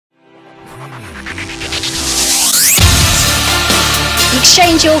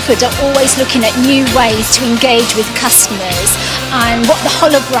Exchange Ilford are always looking at new ways to engage with customers, and what the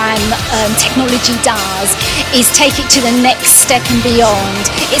hologram technology does is take it to the next step and beyond.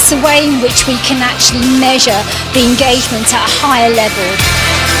 It's a way in which we can actually measure the engagement at a higher level.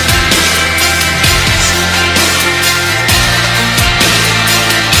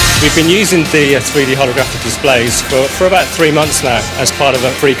 We've been using the 3D holographic displays for about 3 months now as part of a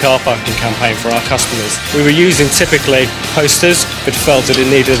free car parking campaign for our customers. We were using typically posters, but felt that it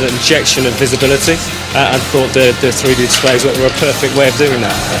needed an injection of visibility and thought the 3D displays were a perfect way of doing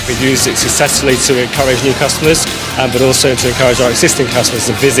that. We've used it successfully to encourage new customers, but also to encourage our existing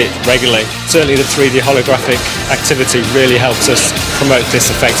customers to visit regularly. Certainly the 3D holographic activity really helps us promote this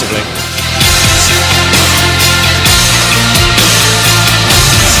effectively.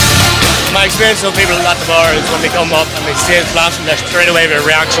 My experience with people at the bar is when they come up and they see it flashing, their straight away their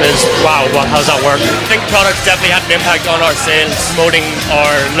reaction is, wow, how's that work? I think products definitely had an impact on our sales, promoting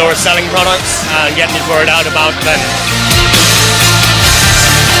our lower selling products and getting the word out about them.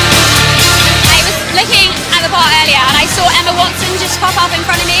 I was looking at the bar earlier and I saw Emma Watson just pop up in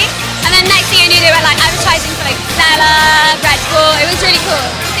front of me, and then next thing I knew they were like advertising for like Stella, Red Bull. It was really cool.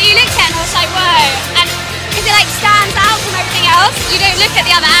 So you looked at it and I was like, whoa. And because it like stands out from everything else, you don't look at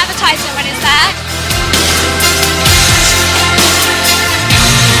the other advertisement when it's there.